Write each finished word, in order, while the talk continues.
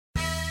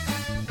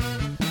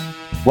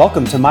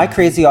Welcome to My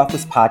Crazy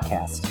Office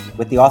podcast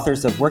with the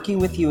authors of Working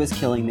With You Is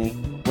Killing Me,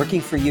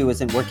 Working For You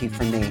Isn't Working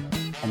For Me,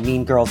 and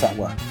Mean Girls at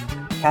Work.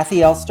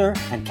 Kathy Elster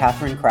and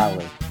Catherine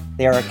Crowley.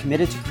 They are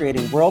committed to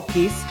creating world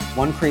peace,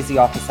 one crazy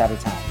office at a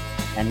time.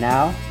 And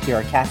now, here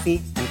are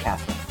Kathy and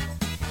Catherine.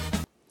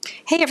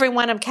 Hey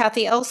everyone, I'm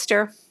Kathy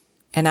Elster.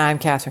 And I'm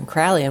Catherine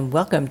Crowley, and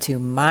welcome to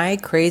My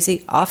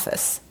Crazy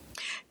Office.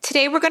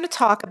 Today we're going to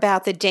talk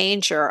about the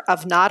danger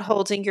of not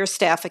holding your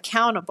staff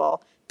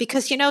accountable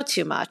because you know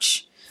too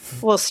much.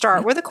 We'll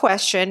start with a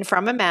question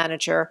from a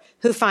manager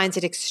who finds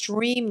it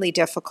extremely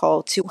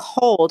difficult to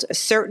hold a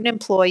certain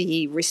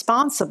employee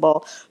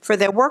responsible for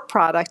their work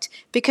product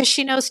because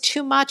she knows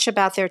too much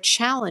about their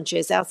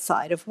challenges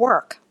outside of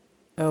work.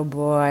 Oh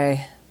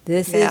boy,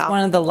 this is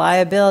one of the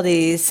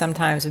liabilities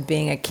sometimes of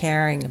being a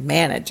caring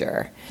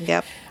manager.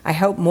 Yep. I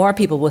hope more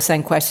people will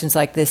send questions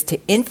like this to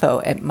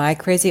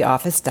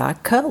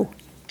info@mycrazyoffice.co.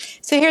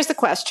 So here's the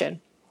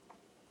question.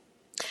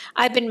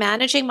 I've been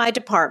managing my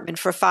department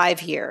for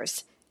 5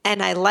 years.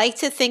 And I like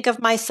to think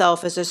of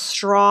myself as a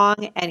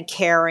strong and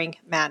caring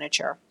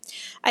manager.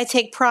 I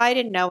take pride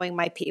in knowing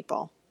my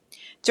people.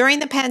 During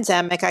the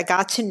pandemic, I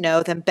got to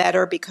know them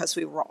better because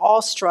we were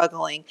all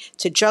struggling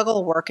to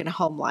juggle work and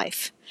home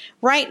life.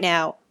 Right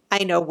now,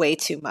 I know way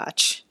too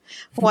much.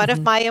 One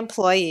of my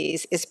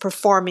employees is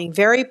performing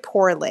very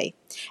poorly,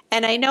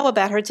 and I know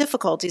about her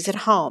difficulties at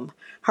home,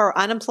 her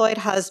unemployed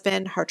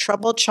husband, her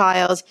troubled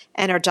child,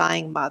 and her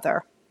dying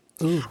mother.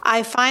 Ooh.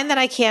 I find that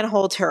I can't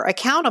hold her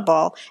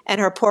accountable and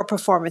her poor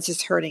performance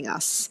is hurting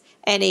us.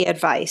 Any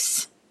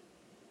advice?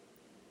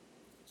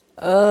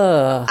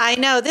 I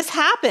know this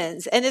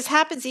happens, and this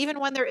happens even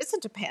when there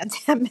isn't a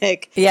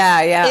pandemic.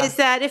 Yeah. Is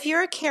that if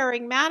you're a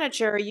caring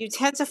manager, you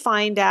tend to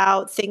find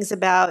out things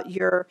about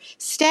your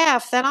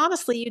staff that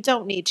honestly you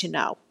don't need to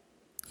know.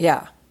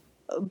 Yeah.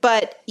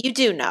 But you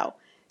do know.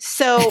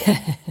 So,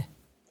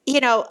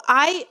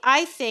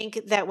 I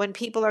think that when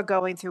people are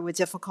going through a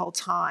difficult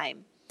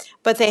time,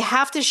 but they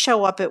have to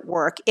show up at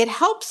work, it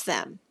helps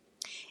them.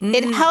 Mm.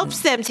 It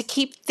helps them to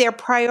keep their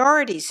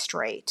priorities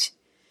straight.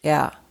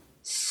 Yeah.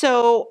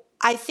 So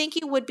I think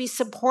you would be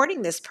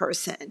supporting this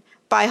person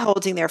by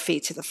holding their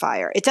feet to the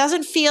fire. It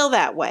doesn't feel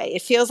that way.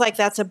 It feels like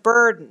that's a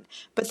burden.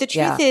 But the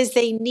truth is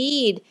they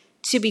need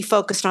to be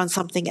focused on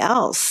something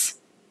else.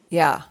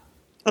 Yeah.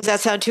 Does that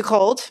sound too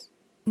cold?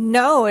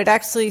 No, it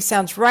actually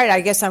sounds right. I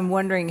guess I'm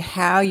wondering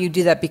how you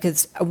do that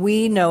because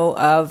we know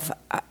of,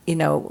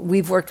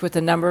 we've worked with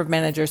a number of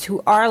managers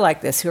who are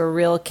like this, who are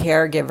real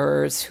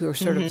caregivers, who are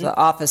sort of the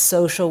office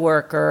social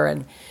worker,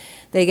 and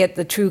they get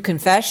the true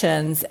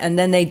confessions, and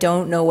then they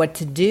don't know what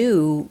to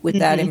do with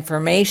that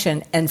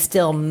information and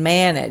still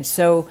manage.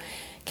 So,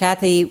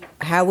 Kathy,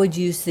 how would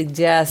you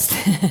suggest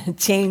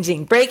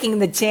breaking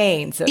the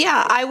chain?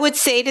 Yeah, I would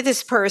say to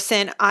this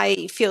person,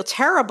 I feel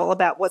terrible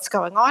about what's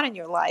going on in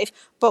your life,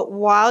 but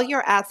while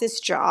you're at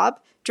this job,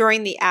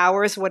 during the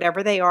hours,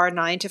 whatever they are,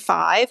 9 to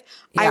 5,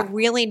 I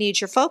really need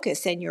your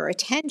focus and your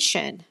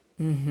attention.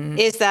 Mm-hmm.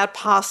 Is that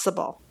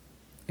possible?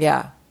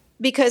 Yeah.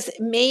 Because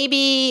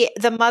maybe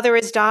the mother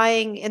is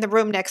dying in the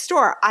room next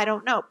door. I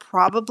don't know.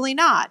 Probably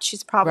not.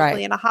 She's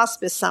probably in a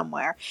hospice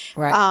somewhere.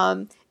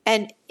 Right.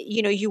 And,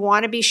 you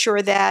want to be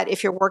sure that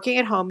if you're working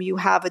at home, you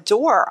have a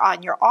door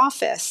on your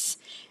office.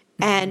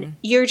 And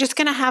you're just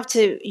going to have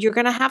to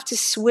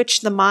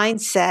switch the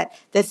mindset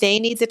that they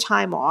need the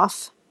time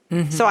off.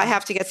 Mm-hmm. So I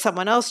have to get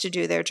someone else to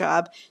do their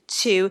job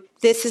to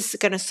this is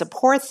going to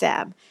support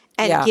them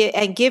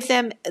and give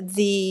them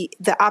the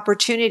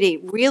opportunity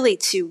really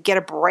to get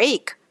a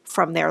break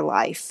from their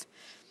life,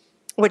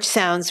 which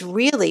sounds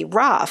really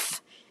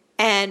rough.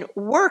 And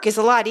work is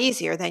a lot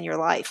easier than your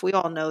life. We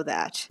all know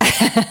that.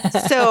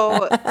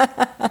 So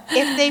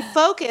if they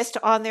focused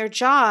on their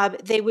job,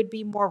 they would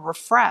be more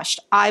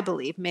refreshed, I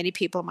believe. Many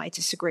people might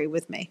disagree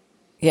with me.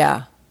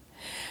 Yeah.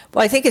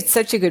 Well, I think it's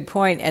such a good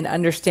point, and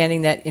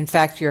understanding that, in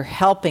fact, you're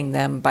helping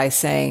them by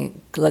saying,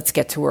 let's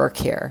get to work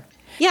here.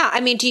 Yeah, I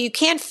mean, you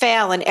can't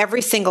fail in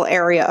every single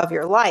area of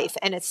your life.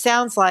 And it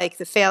sounds like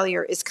the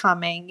failure is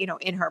coming,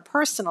 in her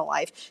personal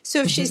life.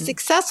 So if she's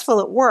successful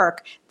at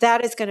work,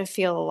 that is going to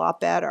feel a lot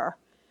better.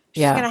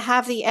 She's going to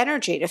have the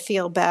energy to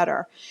feel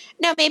better.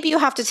 Now, maybe you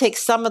have to take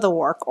some of the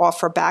work off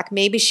her back.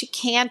 Maybe she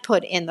can't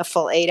put in the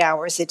full 8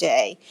 hours a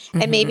day.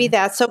 And maybe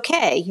that's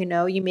okay. You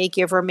may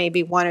give her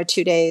maybe 1 or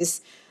 2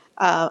 days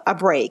a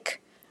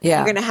break. Yeah.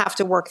 You're going to have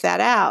to work that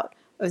out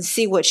and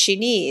see what she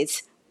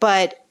needs.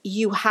 But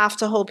you have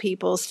to hold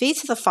people's feet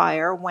to the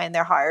fire when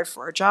they're hired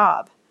for a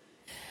job.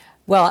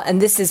 Well,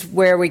 and this is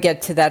where we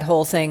get to that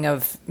whole thing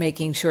of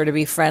making sure to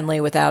be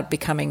friendly without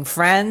becoming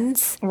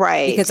friends.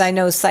 Right. Because I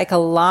know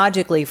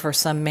psychologically for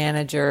some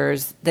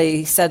managers,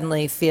 they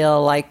suddenly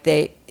feel like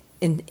they,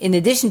 in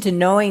addition to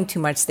knowing too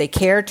much, they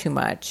care too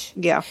much.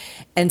 Yeah.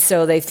 And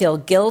so they feel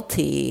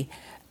guilty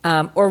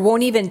or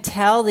won't even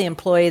tell the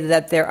employee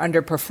that they're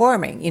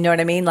underperforming. You know what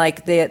I mean?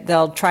 Like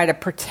they'll try to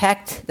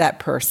protect that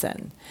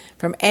person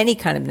from any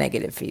kind of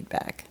negative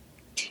feedback.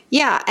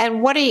 Yeah.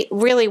 And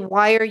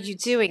why are you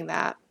doing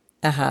that?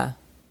 Uh-huh.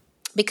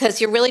 Because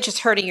you're really just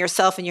hurting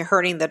yourself and you're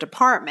hurting the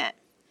department.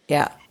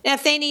 Yeah. Now,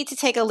 if they need to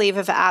take a leave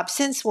of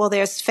absence, well,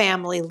 there's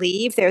family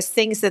leave. There's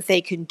things that they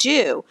can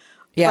do.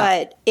 Yeah.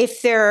 But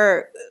if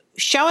they're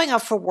showing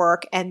up for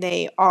work and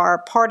they are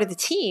part of the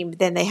team,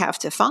 then they have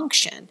to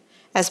function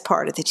as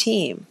part of the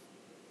team.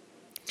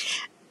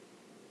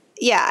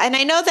 Yeah, and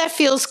I know that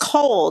feels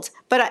cold,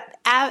 but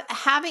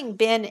having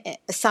been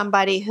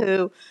somebody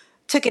who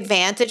took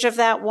advantage of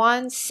that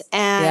once,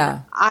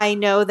 and I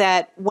know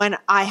that when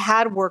I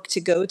had work to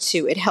go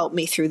to, it helped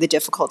me through the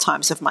difficult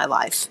times of my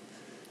life.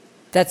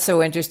 That's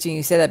so interesting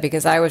you say that,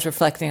 because I was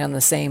reflecting on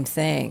the same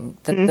thing.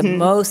 The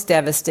most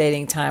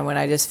devastating time when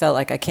I just felt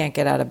like I can't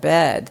get out of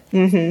bed,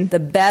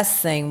 the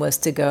best thing was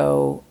to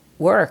go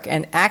work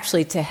and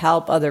actually to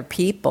help other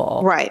people.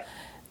 Right.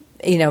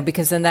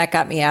 Because then that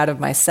got me out of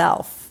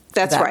myself.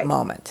 That's that right.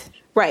 moment.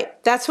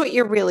 Right. That's what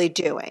you're really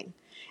doing.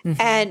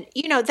 And,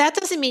 that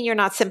doesn't mean you're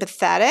not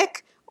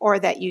sympathetic or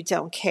that you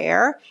don't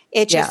care.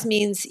 It just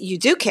means you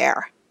do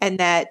care and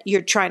that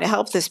you're trying to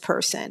help this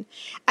person.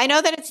 I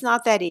know that it's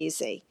not that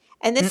easy.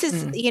 And this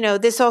is,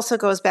 this also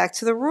goes back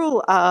to the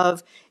rule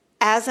of,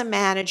 as a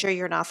manager,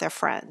 you're not their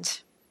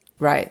friend.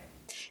 Right.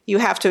 You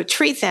have to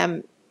treat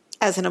them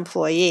as an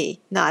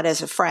employee, not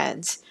as a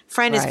friend.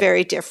 Friend is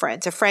very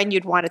different. A friend,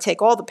 you'd want to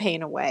take all the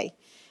pain away.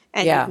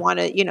 And you want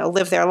to,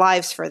 live their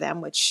lives for them,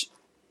 which,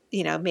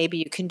 maybe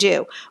you can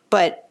do.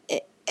 But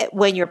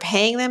when you're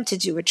paying them to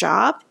do a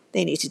job,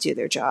 they need to do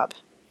their job.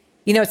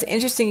 It's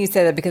interesting you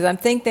say that, because I'm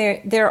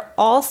thinking they're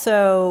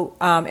also,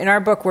 in our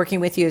book, Working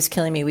With You Is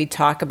Killing Me, we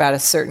talk about a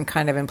certain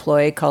kind of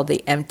employee called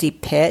the empty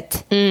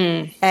pit.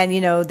 And,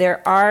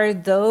 there are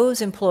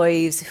those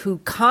employees who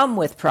come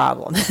with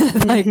problems.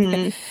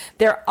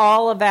 They're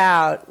all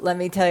about, let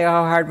me tell you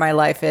how hard my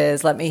life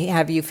is. Let me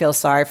have you feel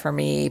sorry for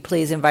me.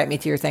 Please invite me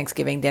to your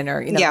Thanksgiving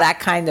dinner.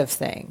 That kind of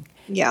thing.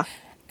 Yeah.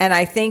 And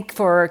I think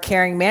for a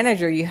caring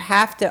manager, you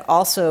have to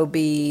also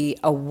be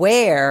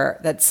aware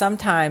that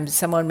sometimes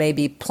someone may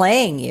be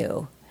playing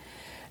you,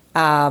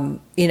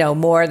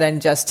 more than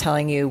just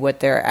telling you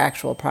what their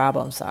actual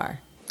problems are.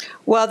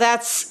 Well,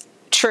 that's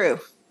true.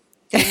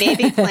 They may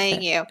be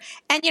playing you.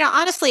 And,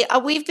 honestly,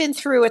 we've been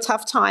through a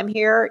tough time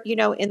here,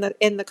 in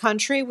the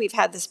country. We've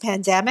had this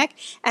pandemic.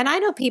 And I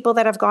know people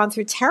that have gone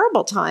through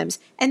terrible times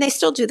and they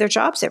still do their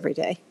jobs every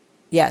day.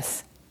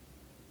 Yes.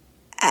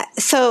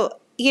 So,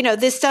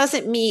 this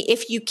doesn't mean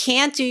if you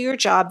can't do your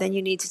job, then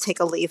you need to take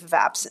a leave of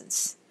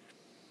absence.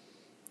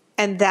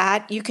 And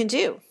that you can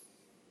do.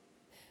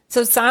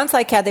 So it sounds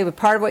like, Kathy,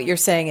 part of what you're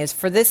saying is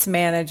for this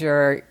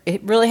manager,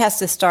 it really has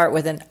to start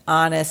with an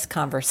honest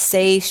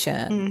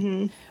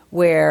conversation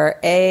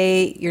where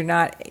A,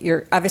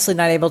 you're obviously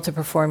not able to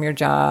perform your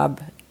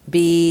job.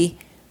 B,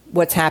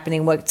 what's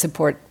happening, what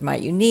support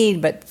might you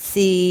need, but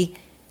C,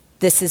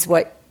 this is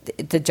what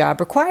the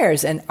job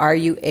requires, and are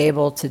you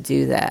able to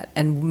do that?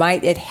 And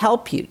might it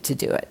help you to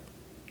do it?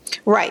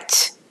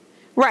 Right.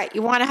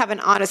 You want to have an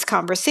honest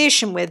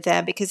conversation with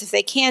them, because if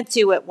they can't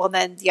do it, well,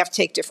 then you have to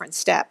take different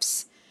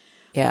steps.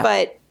 Yeah.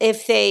 But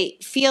if they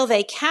feel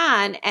they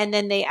can, and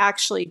then they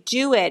actually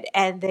do it,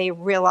 and they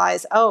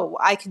realize, oh,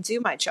 I can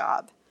do my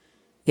job.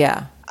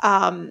 Yeah.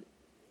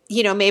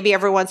 Maybe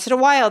every once in a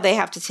while they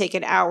have to take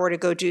an hour to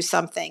go do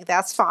something.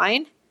 That's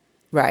fine.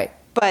 Right.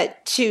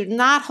 But to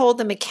not hold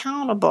them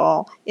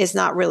accountable is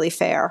not really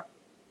fair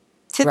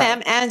to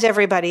them and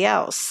everybody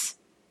else.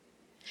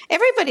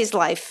 Everybody's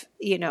life,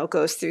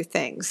 goes through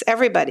things.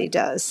 Everybody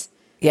does.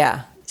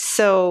 Yeah.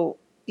 So,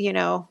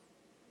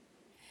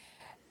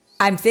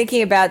 I'm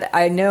thinking about,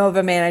 I know of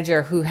a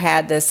manager who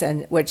had this,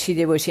 and what she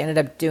did was she ended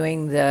up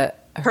doing the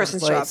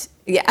person's job.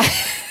 Yeah.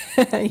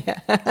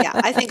 Yeah.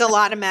 I think a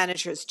lot of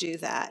managers do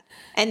that.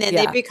 And then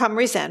they become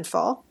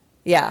resentful.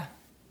 Yeah.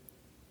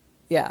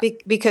 Yeah.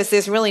 Because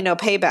there's really no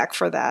payback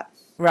for that.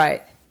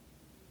 Right.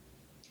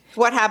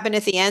 What happened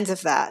at the end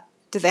of that?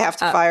 Did they have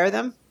to fire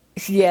them?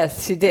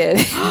 Yes, she did.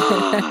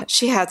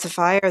 She had to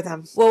fire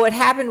them. Well, what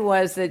happened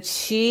was that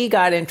she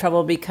got in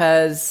trouble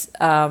because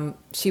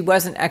she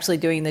wasn't actually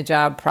doing the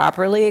job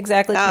properly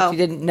exactly. She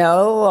didn't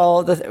know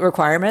all the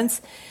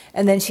requirements.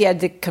 And then she had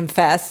to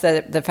confess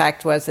that the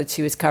fact was that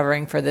she was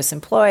covering for this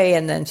employee,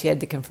 and then she had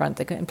to confront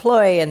the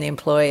employee, and the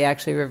employee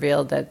actually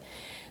revealed that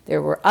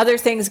there were other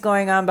things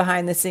going on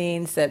behind the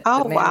scenes that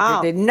the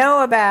manager didn't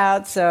know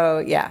about.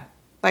 So, yeah.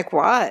 Like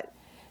what?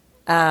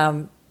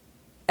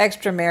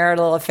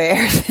 Extramarital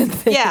affairs and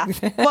things. Yeah.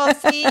 Well,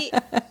 see,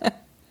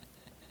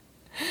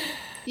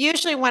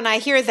 usually when I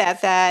hear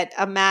that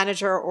a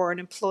manager or an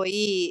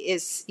employee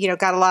is,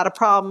 got a lot of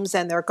problems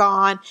and they're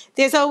gone,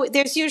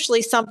 there's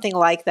usually something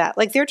like that.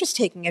 Like they're just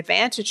taking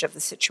advantage of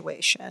the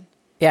situation.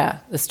 Yeah,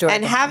 the story.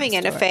 And having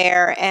an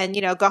affair and,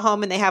 go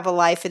home and they have a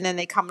life, and then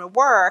they come to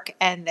work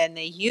and then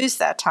they use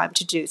that time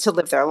to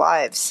live their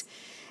lives.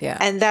 Yeah.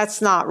 And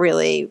that's not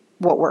really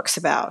what work's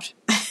about.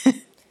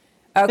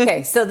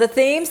 Okay, so the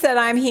themes that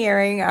I'm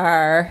hearing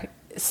are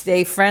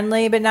stay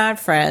friendly but not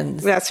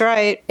friends. That's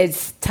right.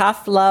 It's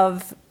tough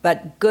love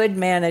but good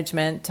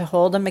management to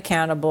hold them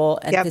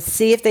accountable and to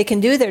see if they can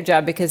do their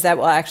job, because that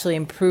will actually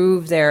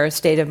improve their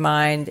state of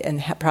mind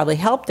and probably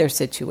help their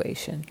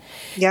situation.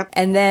 Yep.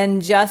 And then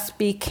just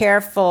be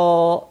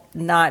careful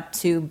not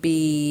to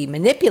be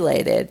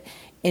manipulated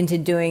into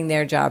doing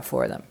their job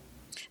for them.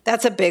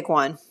 That's a big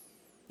one.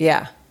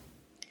 Yeah.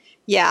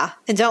 Yeah.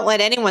 And don't let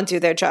anyone do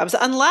their jobs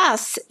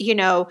unless,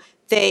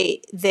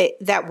 they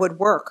that would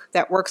work.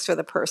 That works for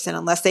the person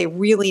unless they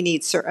really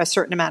need a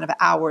certain amount of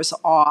hours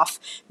off.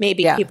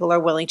 Maybe people are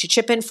willing to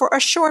chip in for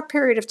a short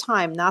period of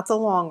time, not the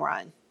long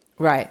run.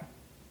 Right.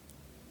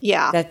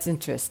 Yeah. That's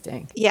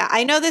interesting. Yeah.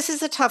 I know this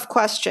is a tough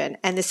question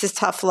and this is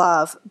tough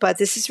love, but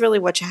this is really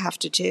what you have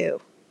to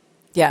do.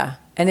 Yeah.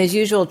 And as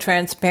usual,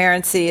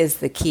 transparency is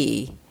the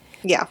key.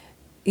 Yeah.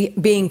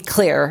 Being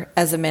clear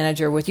as a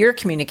manager with your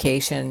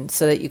communication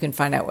so that you can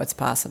find out what's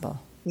possible.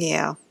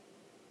 Yeah.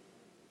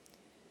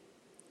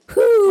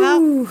 Whew.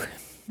 Well,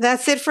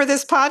 that's it for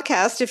this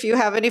podcast. If you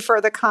have any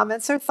further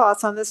comments or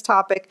thoughts on this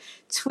topic,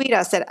 tweet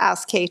us at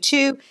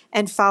AskK2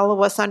 and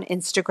follow us on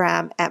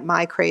Instagram at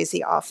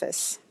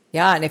MyCrazyOffice.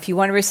 Yeah, and if you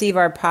want to receive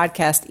our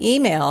podcast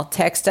email,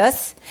 text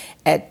us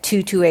at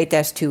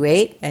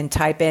 228-28 and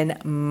type in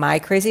My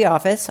Crazy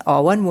Office,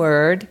 all one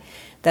word.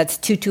 That's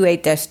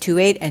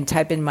 228-28 and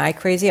type in My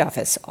Crazy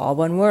Office, all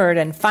one word.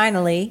 And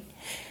finally,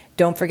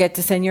 don't forget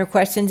to send your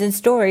questions and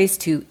stories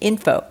to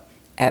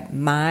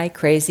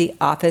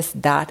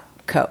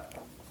info@mycrazyoffice.co.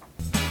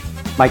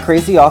 My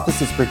Crazy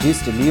Office is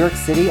produced in New York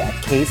City at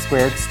K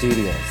Squared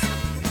Studios.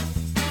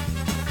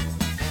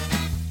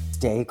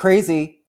 Stay crazy.